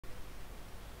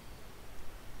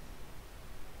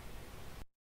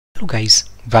Hello guys,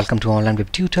 welcome to Online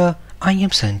Web Tutor. I am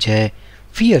Sanjay.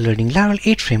 We are learning Laravel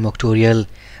 8 framework tutorial.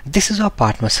 This is our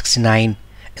part number 69.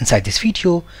 Inside this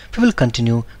video, we will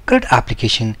continue CRUD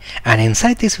application, and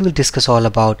inside this we will discuss all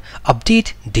about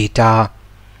update data.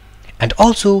 And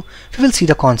also we will see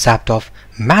the concept of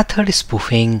method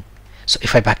spoofing. So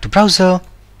if I back to browser,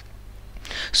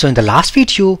 so in the last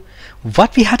video,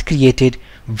 what we had created,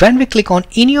 when we click on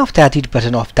any of the edit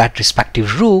button of that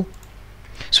respective row,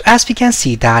 so as we can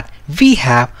see that we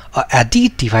have a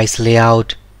edit device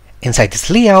layout. Inside this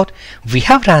layout, we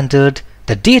have rendered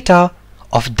the data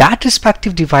of that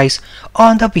respective device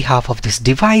on the behalf of this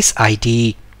device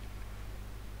ID.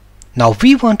 Now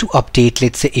we want to update,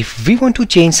 let's say if we want to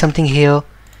change something here,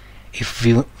 if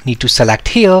we need to select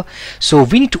here, so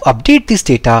we need to update this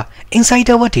data inside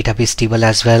our database table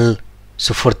as well.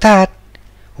 So for that,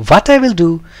 what I will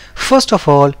do, first of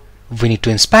all, we need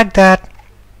to inspect that.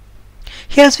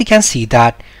 Here as we can see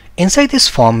that inside this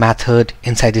form method,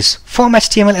 inside this form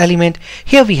HTML element,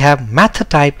 here we have method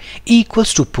type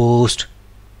equals to post,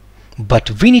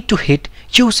 but we need to hit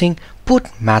using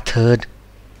put method.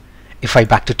 If I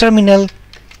back to terminal,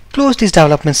 close this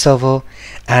development server,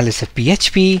 and let's say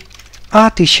PHP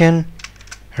artisan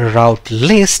route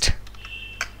list,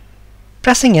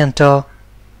 pressing enter.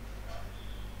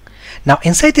 Now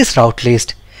inside this route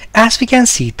list, as we can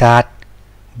see that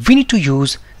we need to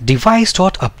use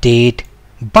device.update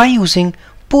by using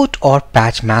put or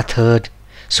patch method.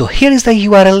 So here is the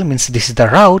URL, means this is the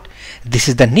route, this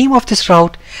is the name of this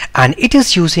route, and it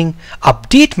is using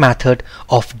update method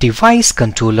of device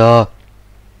controller.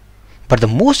 But the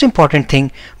most important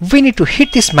thing, we need to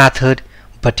hit this method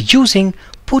but using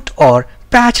put or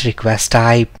patch request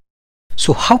type.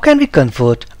 So how can we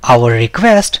convert our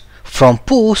request from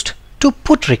post to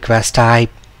put request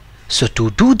type? So to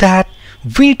do that,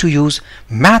 we need to use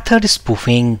method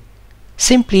spoofing.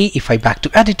 Simply, if I back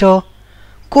to editor,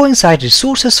 go inside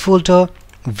resources folder,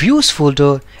 views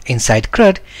folder, inside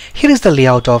CRUD, here is the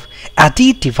layout of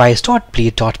edit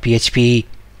device.play.php.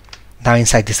 Now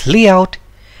inside this layout,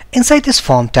 inside this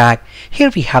form tag,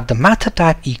 here we have the method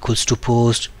type equals to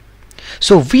post.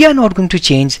 So we are not going to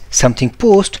change something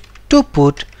post to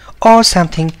put or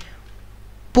something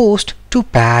post to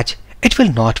patch. It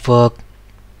will not work.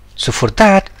 So for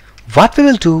that, what we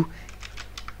will do,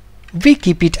 we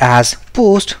keep it as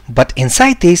post, but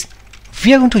inside this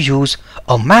we are going to use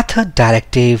a method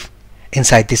directive.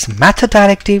 Inside this method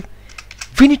directive,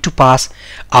 we need to pass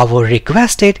our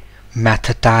requested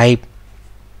method type.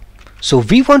 So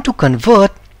we want to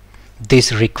convert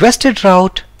this requested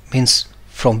route, means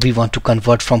we want to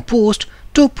convert from post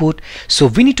to put, so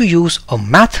we need to use a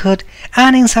method,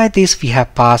 and inside this we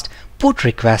have passed put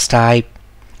request type.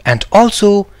 And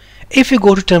also if you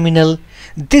go to terminal,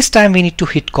 this time we need to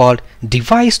hit called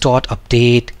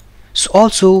device.update. So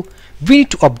also we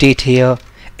need to update here,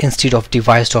 instead of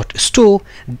device.store,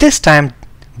 this time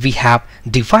we have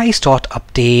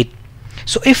device.update.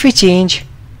 So if we change,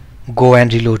 go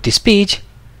and reload this page.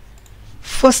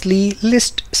 Firstly,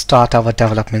 let's start our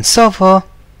development server,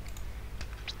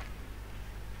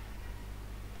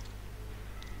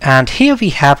 and here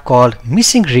we have called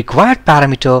missing required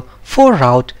parameter for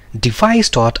route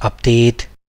device.update,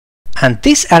 and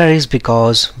this error is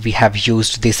because we have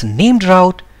used this named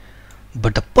route,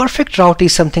 but the perfect route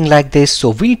is something like this,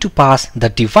 so we need to pass the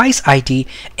device ID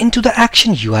into the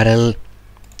action URL.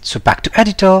 So back to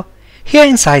editor, here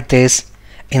inside this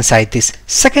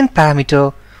second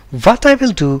parameter, what I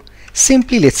will do,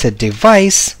 simply let's say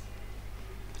device.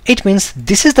 It means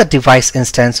this is the device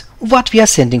instance what we are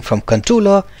sending from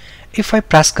controller. If I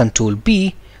press Ctrl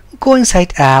B, go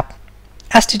inside app,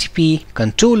 HTTP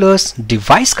controllers,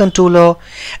 device controller,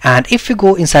 and if we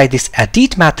go inside this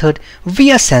edit method,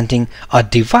 we are sending a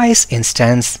device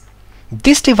instance.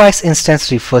 This device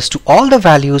instance refers to all the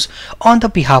values on the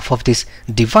behalf of this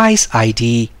device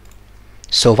ID.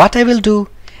 So what I will do,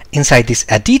 inside this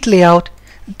edit layout,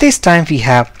 this time we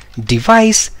have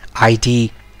device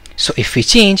ID. So if we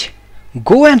change,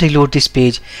 go and reload this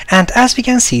page, and as we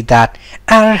can see that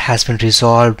error has been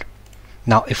resolved.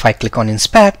 Now if I click on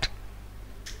inspect,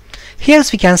 here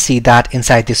we can see that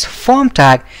inside this form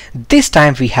tag, this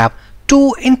time we have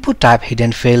two input type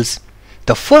hidden fields.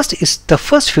 The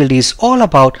first field is all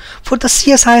about for the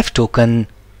CSIF token.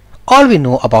 All we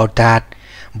know about that.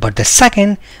 But the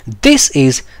second, this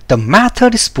is the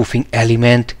method spoofing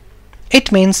element.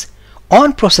 It means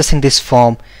on processing this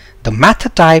form, the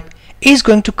method type is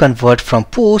going to convert from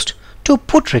post to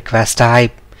put request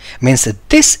type. Means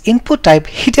this input type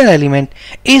hidden element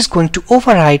is going to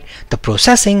override the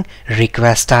processing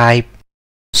request type.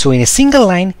 So in a single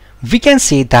line, we can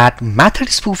say that method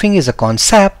spoofing is a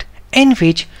concept in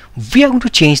which we are going to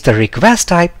change the request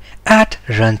type at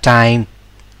runtime.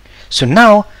 So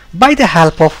now by the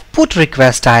help of put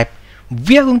request type,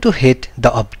 we are going to hit the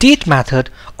update method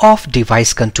of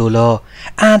device controller,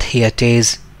 and here it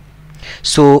is.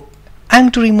 So I'm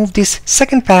going to remove this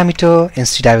second parameter.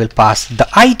 Instead I will pass the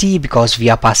ID because we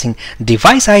are passing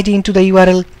device ID into the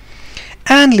URL,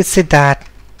 and let's say that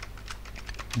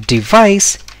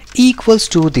device equals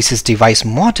to, this is device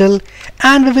model,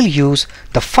 and we will use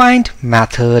the find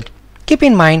method. Keep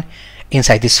in mind,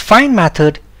 inside this find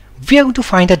method we are going to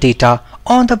find the data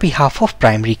on the behalf of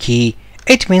primary key.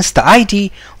 It means the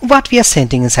ID what we are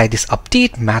sending inside this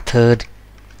update method.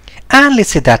 And let's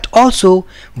say that also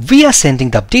we are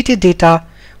sending the updated data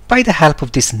by the help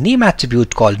of this name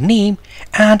attribute called name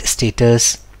and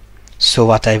status. So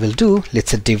what I will do,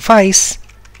 let's say device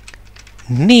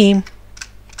name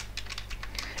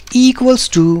equals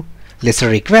to, let's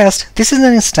say request, this is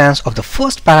an instance of the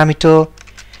first parameter.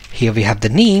 Here we have the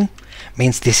name,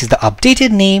 means this is the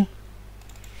updated name.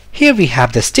 Here we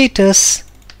have the status,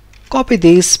 copy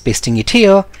this, pasting it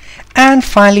here, and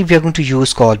finally we are going to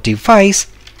use called device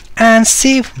and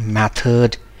save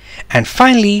method, and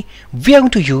finally we are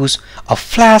going to use a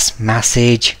flash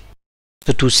message.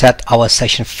 So to set our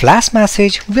session flash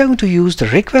message, we are going to use the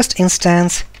request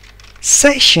instance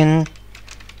session.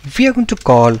 We are going to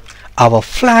call our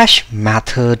flash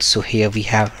method. So here we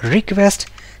have request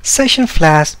session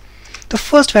flash. The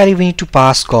first value we need to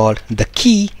pass called the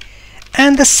key,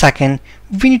 and the second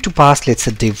we need to pass, let's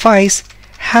say device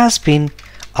has been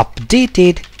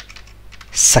updated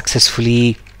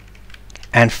successfully.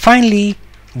 And finally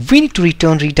we need to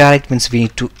return redirect, means we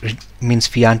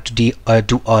want to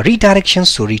do a redirection.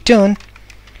 So return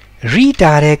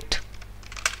redirect,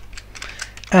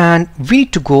 and we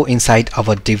need to go inside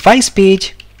our device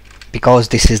page because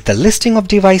this is the listing of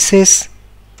devices.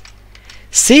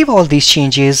 Save all these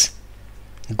changes,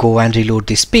 go and reload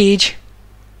this page,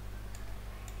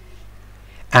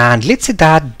 and let's say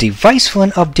that device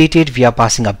 1 updated, we are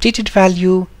passing updated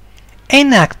value.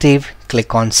 Inactive,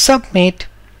 click on submit,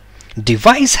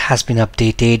 device has been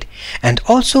updated, and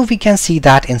also we can see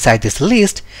that inside this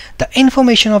list the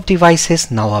information of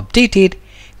devices now updated.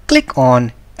 Click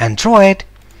on Android,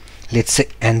 let's say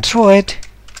Android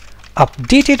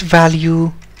updated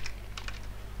value,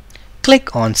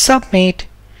 click on submit,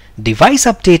 device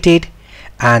updated,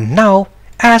 and now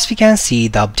as we can see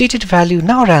the updated value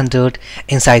now rendered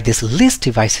inside this list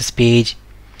devices page.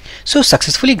 So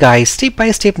successfully guys, step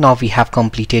by step now we have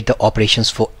completed the operations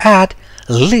for add,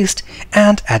 list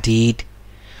and edit.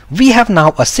 We have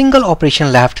now a single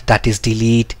operation left, that is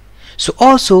delete. So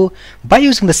also by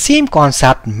using the same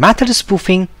concept method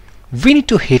spoofing, we need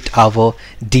to hit our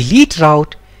delete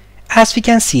route as we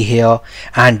can see here,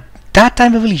 and that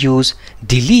time we will use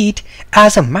delete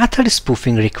as a method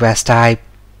spoofing request type.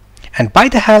 And by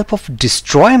the help of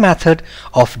destroy method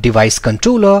of device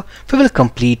controller, we will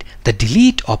complete the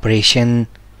delete operation.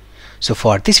 So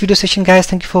for this video session guys,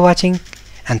 thank you for watching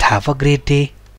and have a great day.